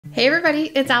Hey everybody,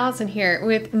 it's Allison here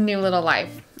with New Little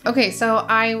Life. Okay, so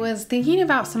I was thinking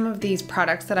about some of these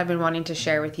products that I've been wanting to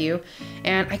share with you,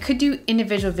 and I could do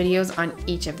individual videos on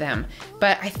each of them,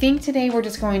 but I think today we're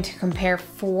just going to compare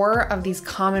 4 of these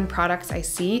common products I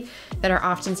see that are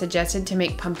often suggested to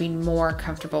make pumping more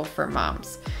comfortable for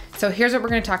moms. So here's what we're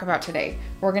going to talk about today.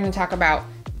 We're going to talk about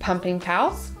Pumpin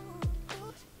Pals,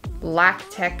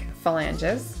 LacTeck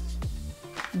phalanges,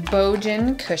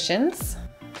 BeauGen Cushions,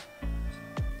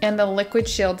 and the liquid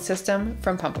shield system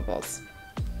from Pumpin Pals.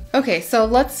 Okay, so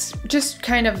let's just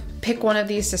kind of pick one of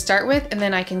these to start with, and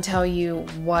then I can tell you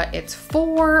what it's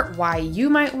for, why you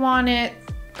might want it,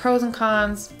 pros and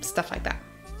cons, stuff like that.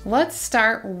 Let's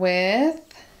start with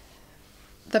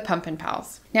the Pumpin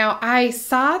Pals. Now, I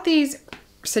saw these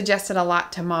suggested a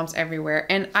lot to moms everywhere,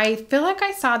 and I feel like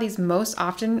I saw these most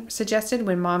often suggested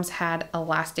when moms had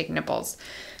elastic nipples.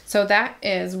 So that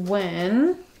is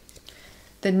when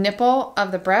the nipple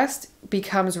of the breast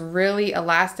becomes really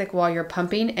elastic while you're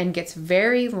pumping and gets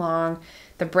very long.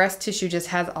 The breast tissue just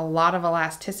has a lot of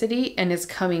elasticity and is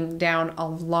coming down a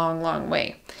long, long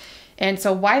way. And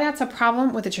so why that's a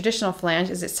problem with the traditional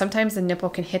phalange is that sometimes the nipple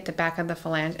can hit the back of the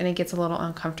phalange and it gets a little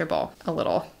uncomfortable, a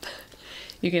little.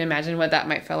 You can imagine what that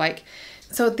might feel like.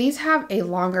 So these have a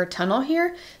longer tunnel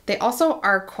here. They also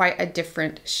are quite a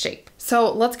different shape.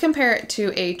 So let's compare it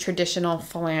to a traditional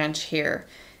phalange here.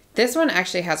 This one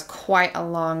actually has quite a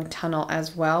long tunnel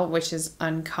as well, which is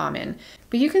uncommon.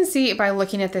 But you can see by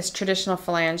looking at this traditional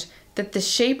phalange that the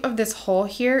shape of this hole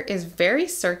here is very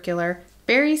circular,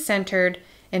 very centered,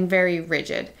 and very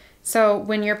rigid. So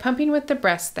when you're pumping with the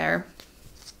breast there,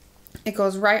 it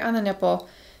goes right on the nipple.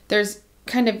 There's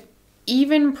kind of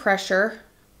even pressure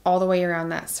all the way around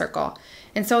that circle.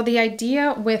 And so the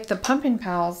idea with the Pumpin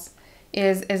Pals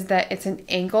is that it's an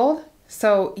angled,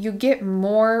 so you get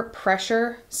more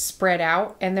pressure spread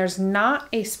out, and there's not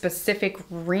a specific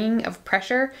ring of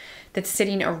pressure that's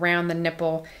sitting around the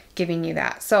nipple giving you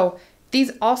that. So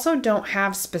these also don't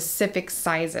have specific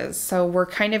sizes. So we're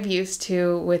kind of used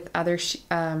to, with other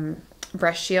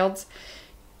breast shields,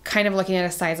 kind of looking at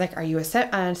a size like, are you a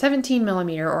 17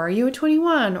 millimeter, or are you a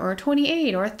 21 or a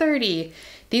 28 or a 30?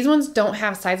 These ones don't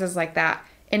have sizes like that.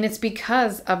 And it's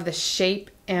because of the shape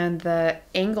and the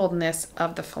angledness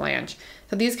of the phalange.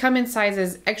 So these come in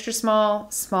sizes extra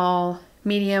small, small,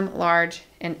 medium, large,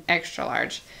 and extra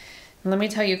large. And let me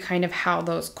tell you kind of how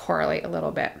those correlate a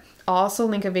little bit. I'll also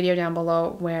link a video down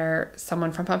below where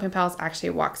someone from Pumpin Pals actually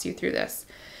walks you through this.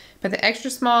 But the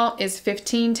extra small is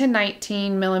 15 to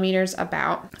 19 millimeters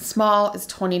about. Small is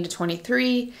 20 to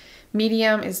 23.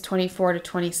 Medium is 24 to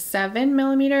 27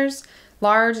 millimeters.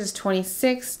 Large is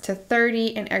 26 to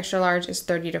 30, and extra large is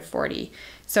 30 to 40.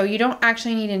 So you don't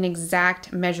actually need an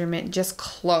exact measurement, just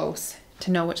close, to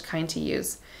know which kind to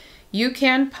use. You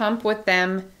can pump with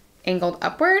them angled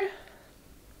upward,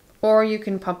 or you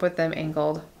can pump with them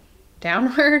angled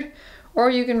downward,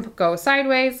 or you can go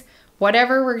sideways.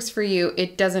 Whatever works for you,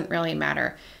 it doesn't really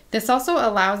matter. This also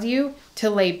allows you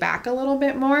to lay back a little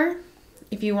bit more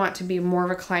if you want to be more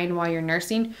reclined while you're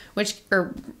nursing,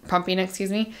 or pumping,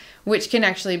 excuse me, which can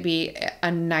actually be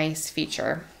a nice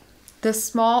feature.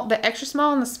 The extra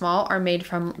small and the small are made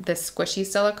from this squishy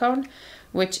silicone,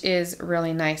 which is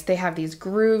really nice. They have these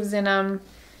grooves in them.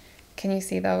 Can you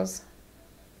see those?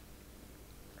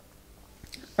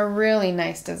 A really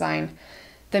nice design.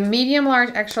 The medium,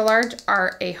 large, extra large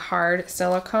are a hard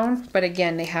silicone, but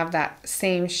again, they have that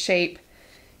same shape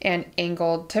and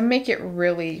angled to make it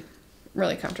really,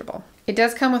 really comfortable. It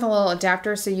does come with a little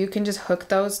adapter, so you can just hook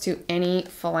those to any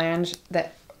phalange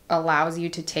that allows you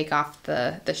to take off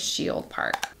the shield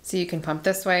part. So you can pump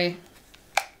this way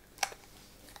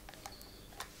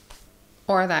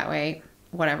or that way,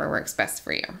 whatever works best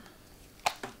for you.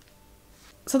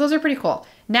 So those are pretty cool.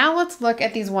 Now let's look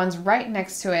at these ones right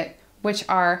next to it, which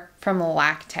are from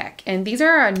LacTeck. And these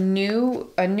are a new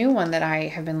one that I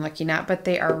have been looking at, but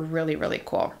they are really, really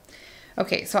cool.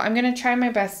 Okay, so I'm gonna try my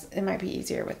best. It might be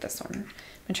easier with this one. I'm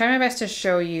gonna try my best to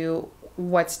show you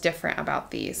what's different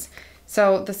about these.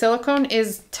 So the silicone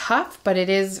is tough, but it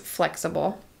is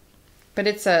flexible, but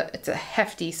it's a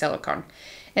hefty silicone.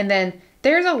 And then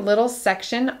there's a little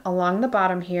section along the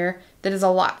bottom here that is a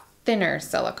lot thinner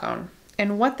silicone.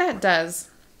 And what that does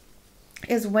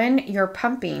is when you're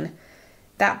pumping,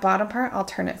 that bottom part, I'll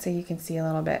turn it so you can see a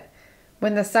little bit.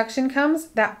 When the suction comes,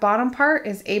 that bottom part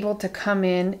is able to come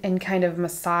in and kind of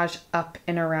massage up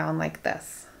and around like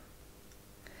this.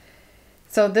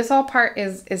 So this all part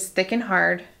is thick and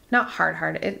hard. Not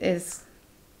hard, it is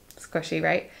squishy,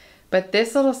 right? But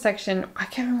this little section, I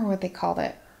can't remember what they called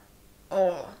it.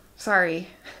 Oh, sorry.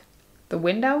 The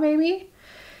window maybe?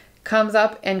 comes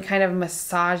up and kind of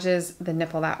massages the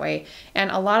nipple that way.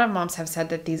 And a lot of moms have said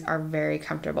that these are very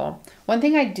comfortable. One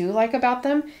thing I do like about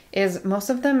them is most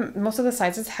of the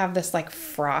sizes have this like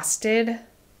frosted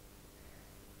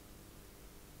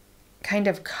kind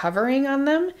of covering on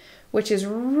them, which is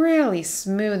really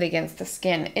smooth against the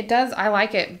skin. I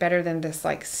like it better than this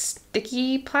like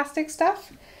sticky plastic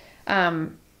stuff.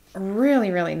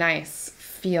 Really, really nice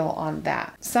feel on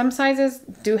that. Some sizes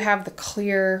do have the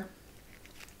clear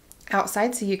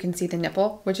outside so you can see the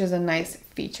nipple, which is a nice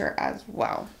feature as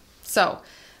well. So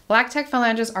LacTeck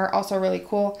phalanges are also really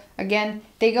cool. Again,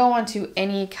 they go onto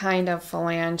any kind of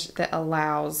phalange that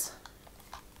allows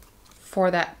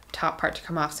for that top part to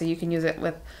come off. So you can use it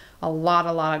with a lot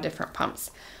of different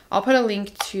pumps. I'll put a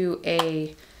link to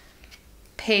a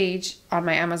page on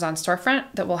my Amazon storefront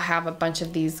that will have a bunch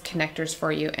of these connectors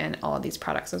for you and all of these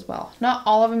products as well. Not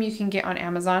all of them you can get on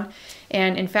Amazon.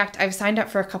 And in fact, I've signed up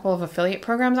for a couple of affiliate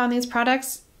programs on these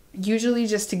products, usually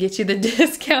just to get you the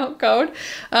discount code,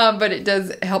 but it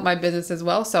does help my business as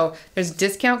well. So there's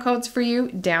discount codes for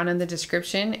you down in the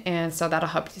description, and so that'll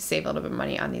help you save a little bit of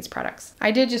money on these products.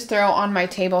 I did just throw on my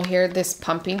table here this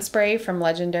pumping spray from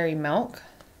Legendary Milk.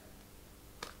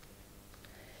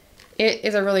 It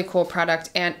is a really cool product,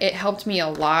 and it helped me a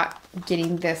lot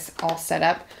getting this all set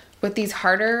up. With these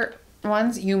harder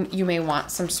ones, you may want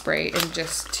some spray and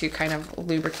just to kind of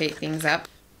lubricate things up.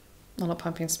 Little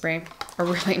pumping spray, a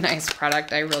really nice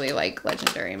product. I really like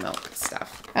Legendary Milk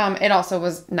stuff. It also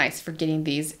was nice for getting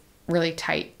these really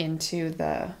tight into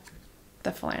the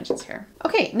phalanges here.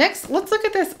 Okay, next let's look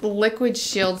at this liquid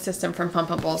shield system from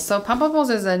Pumpin Pals. So Pumpin Pals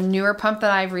is a newer pump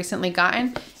that I've recently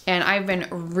gotten, and I've been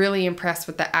really impressed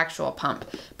with the actual pump.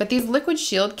 But these liquid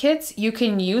shield kits you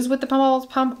can use with the Pumpin Pals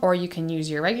pump, or you can use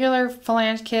your regular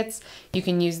phalange kits. You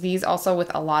can use these also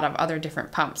with a lot of other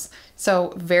different pumps.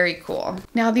 So very cool.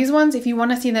 Now these ones, if you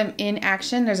want to see them in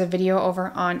action, there's a video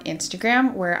over on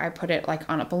Instagram where I put it like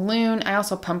on a balloon. I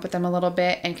also pumped with them a little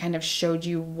bit and kind of showed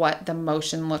you what the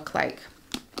motion looked like.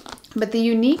 But the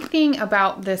unique thing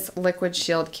about this liquid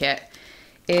shield kit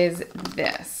is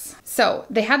this. So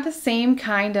they had the same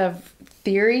kind of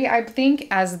theory, I think,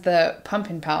 as the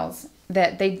Pumpin Pals,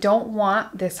 that they don't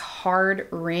want this hard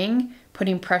ring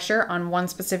putting pressure on one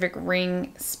specific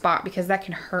ring spot because that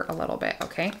can hurt a little bit,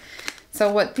 okay?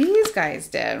 So what these guys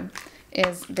did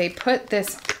is they put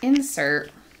this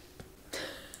insert.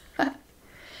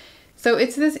 So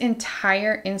it's this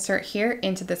entire insert here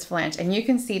into this flange, and you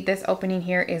can see this opening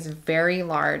here is very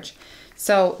large.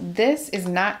 So this is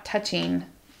not touching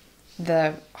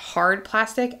the hard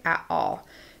plastic at all.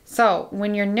 So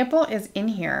when your nipple is in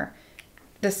here,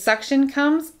 the suction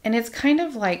comes and it's kind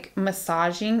of like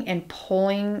massaging and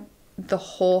pulling the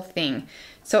whole thing.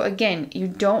 So again, you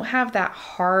don't have that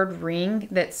hard ring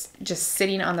that's just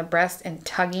sitting on the breast and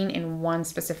tugging in one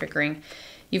specific ring.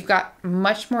 You've got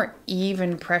much more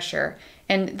even pressure.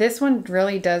 And this one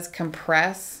really does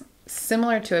compress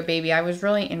similar to a baby. I was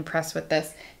really impressed with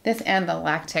this. This and the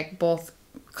LacTeck both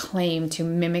claim to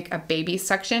mimic a baby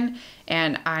suction.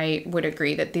 And I would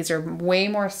agree that these are way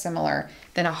more similar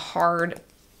than a hard,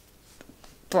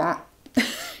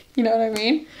 you know what I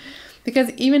mean?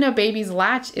 Because even a baby's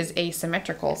latch is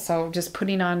asymmetrical. So just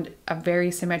putting on a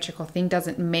very symmetrical thing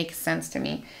doesn't make sense to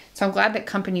me. So I'm glad that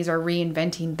companies are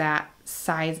reinventing that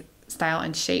size, style,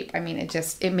 and shape. I mean,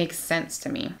 it makes sense to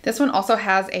me. This one also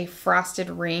has a frosted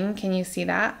ring. Can you see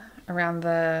that around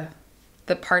the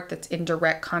part that's in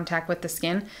direct contact with the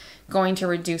skin? Going to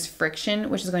reduce friction,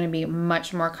 which is going to be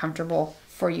much more comfortable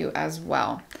for you as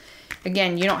well.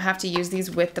 Again, you don't have to use these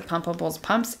with the Pumpin Pals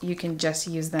pumps. You can just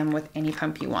use them with any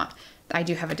pump you want. I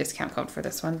do have a discount code for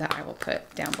this one that I will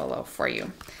put down below for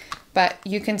you. But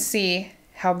you can see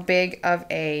how big of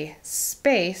a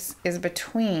space is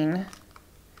between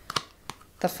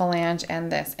the phalange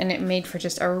and this, and it made for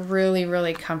just a really,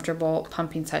 really comfortable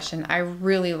pumping session. I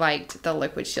really liked the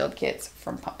liquid shield kits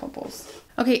from Pumpin Pals.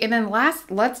 Okay, and then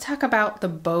last, let's talk about the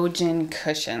BeauGen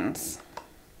Cushions.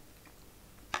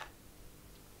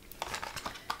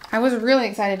 I was really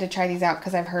excited to try these out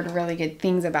because I've heard really good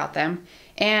things about them.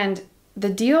 And the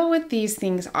deal with these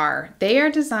things are, they are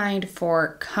designed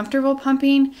for comfortable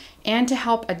pumping and to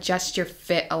help adjust your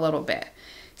fit a little bit.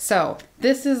 So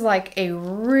this is like a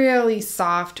really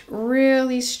soft,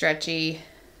 really stretchy,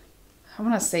 I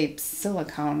want to say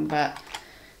silicone, but I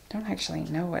don't actually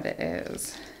know what it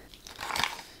is.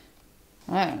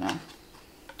 I don't know.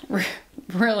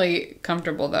 Really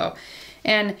comfortable though.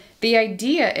 And the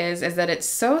idea is that it's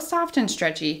so soft and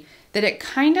stretchy that it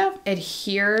kind of it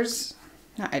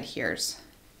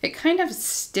kind of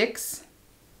sticks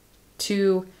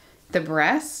to the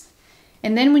breast.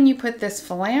 And then when you put this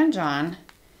phalange on,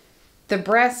 the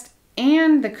breast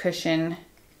and the cushion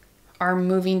are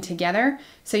moving together,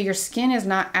 so your skin is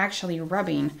not actually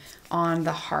rubbing on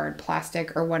the hard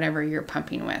plastic or whatever you're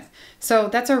pumping with. So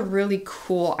that's a really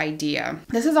cool idea.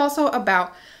 This is also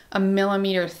about 1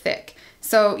 millimeter thick,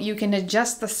 so you can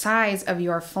adjust the size of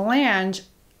your flange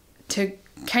to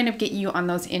kind of get you on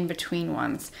those in-between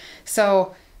ones.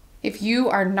 So if you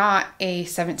are not a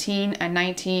 17, a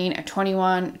 19, a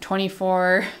 21,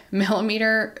 24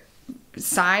 millimeter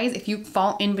size, if you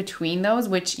fall in between those,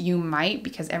 which you might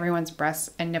because everyone's breasts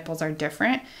and nipples are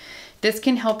different, this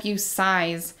can help you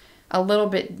size a little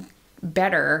bit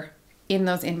better in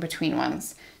those in-between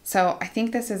ones. So I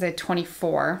think this is a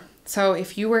 24. So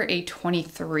if you were a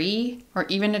 23 or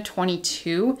even a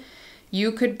 22,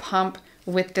 you could pump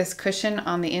with this cushion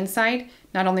on the inside.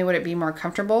 Not only would it be more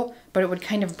comfortable, but it would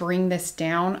kind of bring this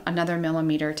down another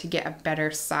millimeter to get a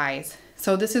better size.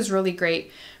 So this is really great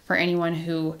for anyone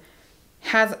who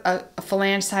has a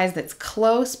phalange size that's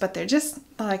close, but they're just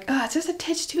like, oh, it's just a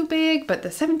titch too big, but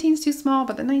the 17 is too small,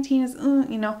 but the 19 is,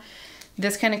 you know,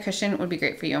 this kind of cushion would be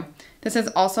great for you. This is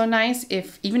also nice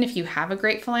even if you have a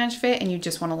great phalange fit and you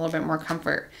just want a little bit more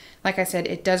comfort. Like I said,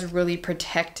 it does really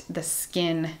protect the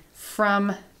skin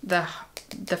from the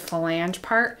phalange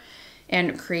part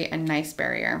and create a nice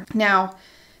barrier. Now,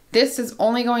 this is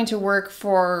only going to work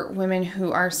for women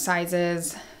who are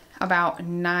sizes about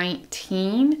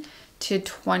 19 to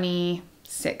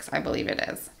 26, I believe it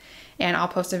is. And I'll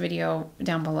post a video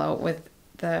down below with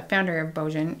the founder of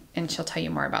BeauGen, and she'll tell you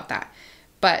more about that.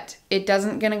 But it's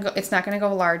not gonna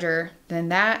go larger than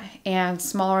that, and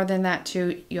smaller than that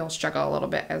too, you'll struggle a little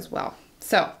bit as well.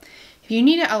 So if you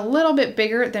need it a little bit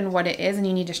bigger than what it is and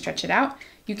you need to stretch it out,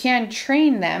 you can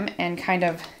train them and kind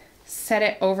of set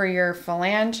it over your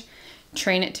phalange,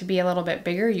 train it to be a little bit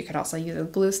bigger. You could also use a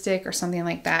glue stick or something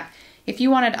like that if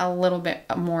you wanted a little bit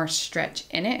more stretch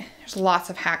in it. There's lots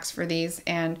of hacks for these,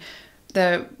 and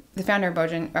the founder of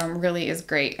BeauGen really is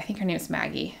great. I think her name is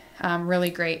Maggie. Really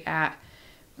great at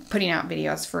putting out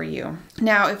videos for you.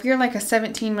 Now, if you're like a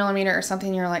 17 millimeter or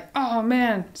something, you're like, oh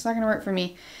man, it's not gonna work for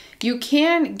me. You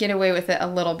can get away with it a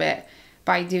little bit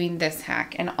by doing this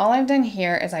hack. And all I've done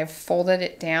here is I've folded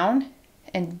it down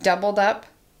and doubled up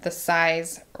the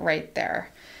size right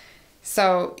there.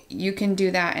 So you can do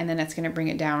that, and then it's going to bring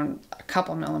it down a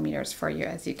couple millimeters for you,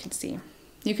 as you can see.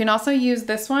 You can also use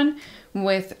this one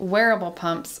with wearable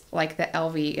pumps like the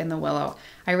LV and the Willow.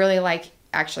 I really like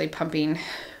actually pumping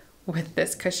with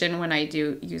this cushion when I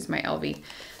do use my LV.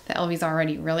 The LV is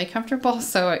already really comfortable,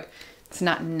 so it's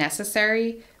not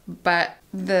necessary, but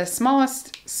the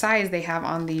smallest size they have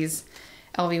on these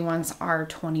LV ones are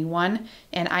 21,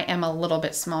 and I am a little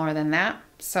bit smaller than that.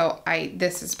 So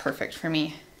this is perfect for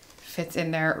me. Fits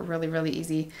in there really, really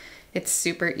easy. It's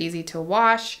super easy to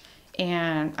wash,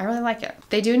 and I really like it.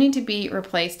 They do need to be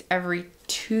replaced every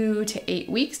 2 to 8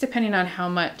 weeks, depending on how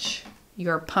much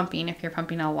you're pumping, if you're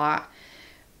pumping a lot.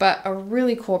 But a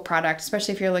really cool product,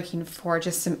 especially if you're looking for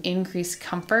just some increased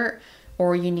comfort,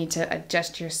 or you need to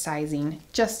adjust your sizing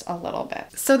just a little bit.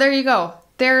 So there you go.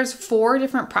 There's 4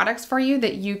 different products for you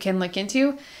that you can look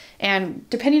into. And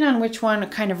depending on which one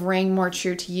kind of rang more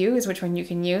true to you is which one you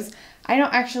can use. I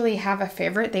don't actually have a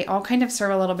favorite. They all kind of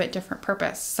serve a little bit different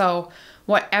purpose. So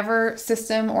whatever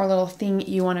system or little thing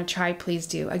you want to try, please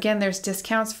do. Again, there's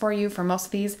discounts for you for most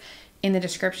of these in the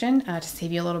description to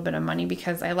save you a little bit of money,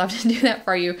 because I love to do that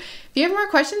for you. If you have more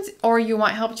questions or you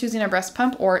want help choosing a breast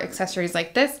pump or accessories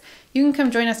like this, you can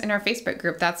come join us in our Facebook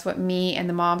group. That's what me and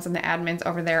the moms and the admins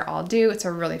over there all do. It's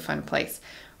a really fun place.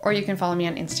 Or you can follow me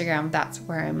on Instagram. That's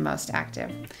where I'm most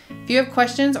active. If you have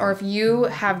questions, or if you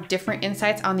have different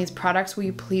insights on these products, will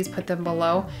you please put them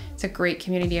below? It's a great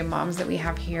community of moms that we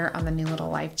have here on the New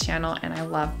Little Life channel, and I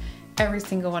love every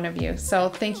single one of you. So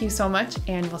thank you so much,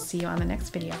 and we'll see you on the next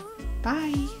video.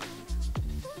 Bye.